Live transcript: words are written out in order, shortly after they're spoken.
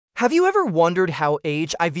Have you ever wondered how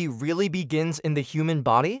HIV really begins in the human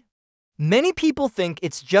body? Many people think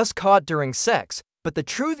it's just caught during sex, but the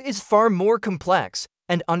truth is far more complex,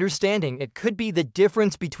 and understanding it could be the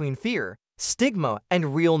difference between fear, stigma,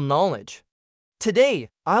 and real knowledge. Today,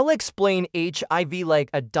 I'll explain HIV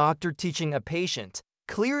like a doctor teaching a patient,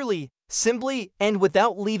 clearly, simply, and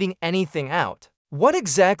without leaving anything out. What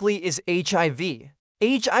exactly is HIV?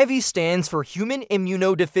 HIV stands for Human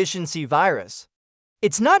Immunodeficiency Virus.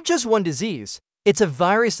 It's not just one disease, it's a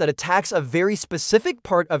virus that attacks a very specific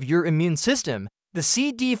part of your immune system, the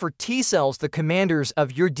CD for T cells, the commanders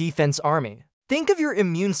of your defense army. Think of your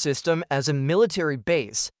immune system as a military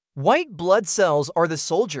base. White blood cells are the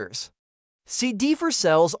soldiers. CD for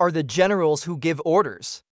cells are the generals who give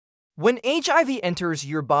orders. When HIV enters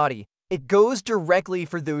your body, it goes directly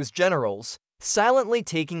for those generals, silently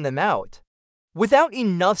taking them out. Without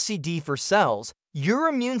enough CD for cells, your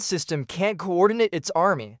immune system can't coordinate its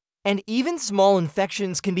army, and even small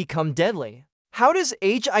infections can become deadly. How does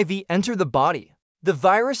HIV enter the body? The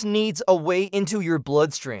virus needs a way into your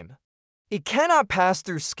bloodstream. It cannot pass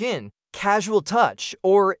through skin, casual touch,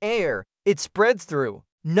 or air. It spreads through.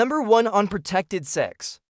 Number 1. Unprotected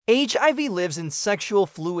sex. HIV lives in sexual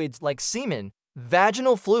fluids like semen,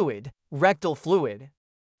 vaginal fluid, rectal fluid.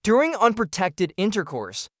 During unprotected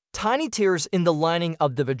intercourse, tiny tears in the lining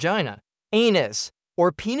of the vagina, anus, or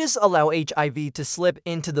penis allow HIV to slip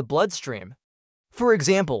into the bloodstream. For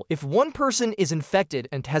example, if one person is infected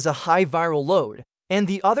and has a high viral load, and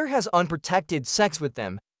the other has unprotected sex with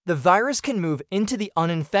them, the virus can move into the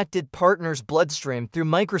uninfected partner's bloodstream through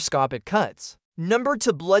microscopic cuts. Number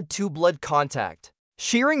 2. Blood-to-blood contact.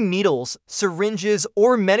 Sharing needles, syringes,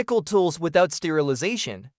 or medical tools without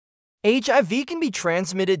sterilization. HIV can be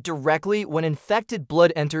transmitted directly when infected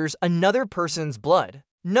blood enters another person's blood.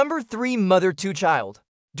 Number 3. Mother-to-child.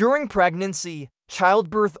 During pregnancy,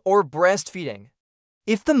 childbirth, or breastfeeding.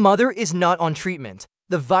 If the mother is not on treatment,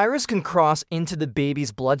 the virus can cross into the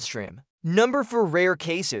baby's bloodstream. Number 4. Rare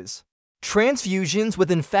cases. Transfusions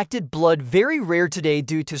with infected blood very rare today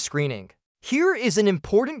due to screening. Here is an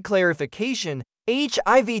important clarification.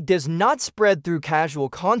 HIV does not spread through casual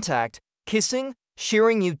contact, kissing,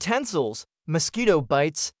 sharing utensils, mosquito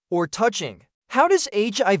bites, or touching. How does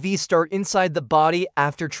HIV start inside the body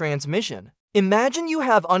after transmission? Imagine you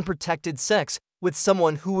have unprotected sex with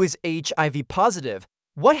someone who is HIV positive.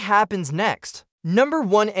 What happens next? Number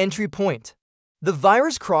 1. Entry point. The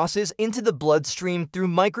virus crosses into the bloodstream through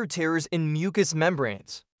microtears in mucous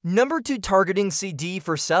membranes. Number 2. Targeting CD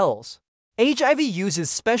for cells. HIV uses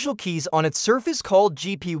special keys on its surface called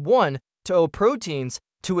GP1 to O proteins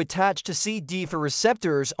to attach to CD for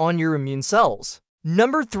receptors on your immune cells.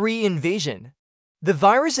 Number 3. Invasion. The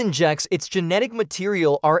virus injects its genetic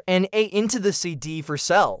material RNA into the CD for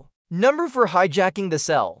cell. Number 4. Hijacking the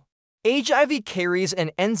cell. HIV carries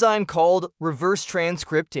an enzyme called reverse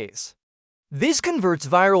transcriptase. This converts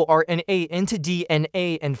viral RNA into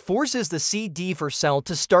DNA and forces the CD for cell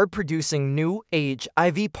to start producing new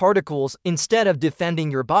HIV particles instead of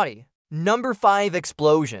defending your body. Number 5.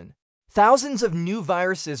 Explosion. Thousands of new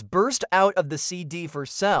viruses burst out of the CD for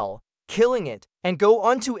cell, killing it, and go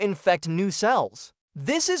on to infect new cells.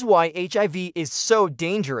 This is why HIV is so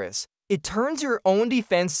dangerous. It turns your own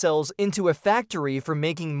defense cells into a factory for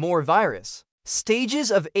making more virus.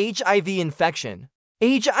 Stages of HIV infection.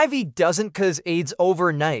 HIV doesn't cause AIDS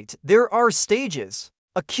overnight. There are stages.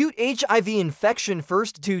 Acute HIV infection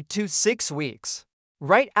first 2 to 6 weeks.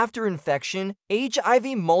 Right after infection,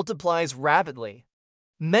 HIV multiplies rapidly.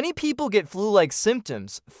 Many people get flu-like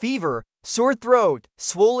symptoms, fever, sore throat,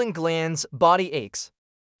 swollen glands, body aches.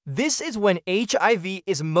 This is when HIV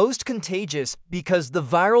is most contagious because the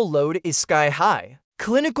viral load is sky-high.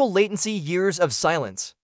 Clinical latency. Years of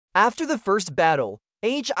silence. After the first battle,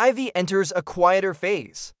 HIV enters a quieter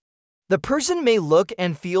phase. The person may look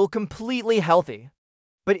and feel completely healthy,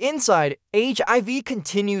 but inside, HIV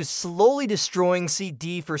continues slowly destroying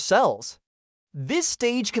CD for cells. This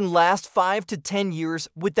stage can last 5 to 10 years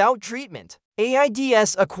without treatment.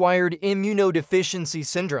 AIDS, acquired immunodeficiency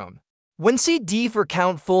syndrome. When CD for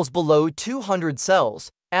count falls below 200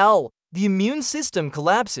 cells, the immune system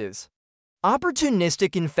collapses.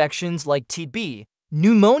 Opportunistic infections like TB,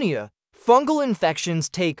 pneumonia, fungal infections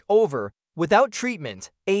take over. Without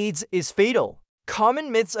treatment, AIDS is fatal.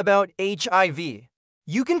 Common myths about HIV.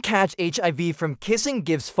 You can catch HIV from kissing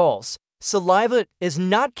gives false. Saliva is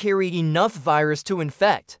not carry enough virus to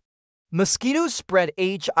infect. Mosquitoes spread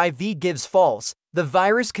HIV gives false. The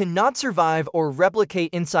virus cannot survive or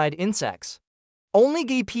replicate inside insects. Only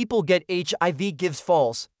gay people get HIV gives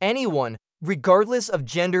false. Anyone, regardless of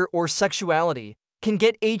gender or sexuality, can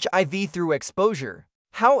get HIV through exposure.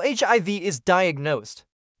 How HIV is diagnosed.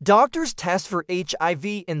 Doctors test for HIV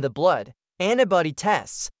in the blood. Antibody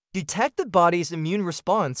tests detect the body's immune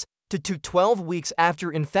response to 12 weeks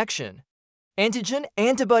after infection. Antigen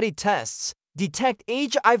antibody tests detect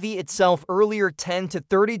HIV itself earlier 10 to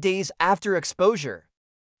 30 days after exposure.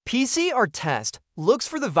 PCR test looks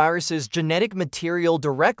for the virus's genetic material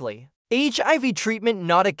directly. HIV treatment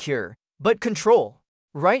not a cure, but control.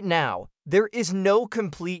 Right now, there is no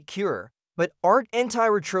complete cure, but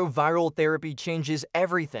antiretroviral therapy changes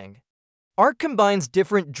everything. ART combines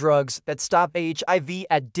different drugs that stop HIV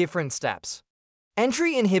at different steps.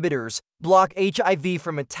 Entry inhibitors block HIV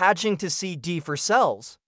from attaching to CD4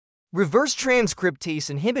 cells. Reverse transcriptase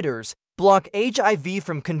inhibitors block HIV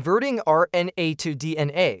from converting RNA to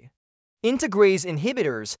DNA. Integrase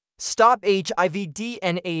inhibitors stop HIV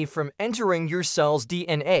DNA from entering your cell's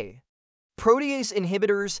DNA. Protease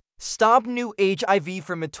inhibitors stop new HIV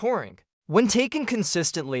from maturing. When taken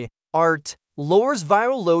consistently, ART lowers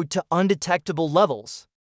viral load to undetectable levels,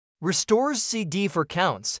 restores CD4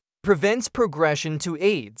 counts, prevents progression to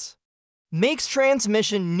AIDS, makes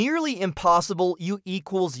transmission nearly impossible. U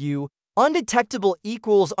equals U, undetectable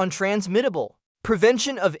equals untransmittable.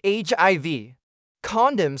 Prevention of HIV.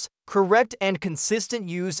 Condoms, correct and consistent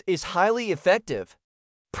use is highly effective.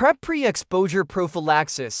 PrEP pre-exposure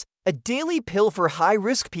prophylaxis, a daily pill for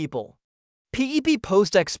high-risk people. PEP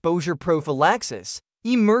post-exposure prophylaxis,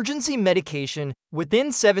 emergency medication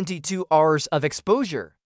within 72 hours of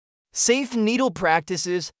exposure. Safe needle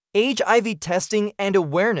practices, HIV testing and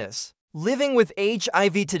awareness. Living with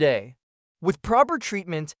HIV today. With proper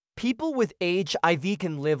treatment, people with HIV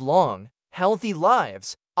can live long, healthy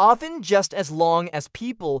lives, often just as long as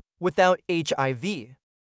people without HIV.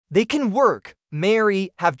 They can work,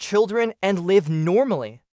 marry, have children, and live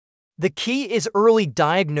normally. The key is early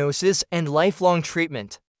diagnosis and lifelong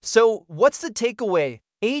treatment. So, what's the takeaway?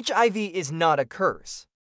 HIV is not a curse.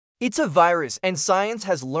 It's a virus, and science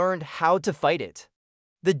has learned how to fight it.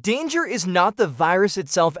 The danger is not the virus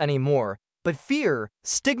itself anymore, but fear,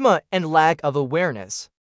 stigma, and lack of awareness.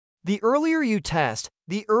 The earlier you test,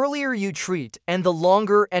 the earlier you treat, and the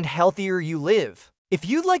longer and healthier you live. If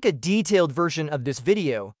you'd like a detailed version of this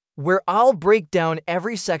video, where I'll break down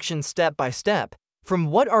every section step by step, from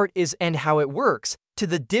what ART is and how it works, to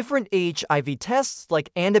the different HIV tests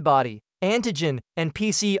like antibody, antigen, and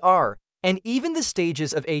PCR, and even the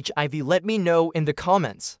stages of HIV, let me know in the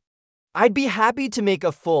comments. I'd be happy to make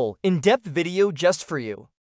a full, in-depth video just for you.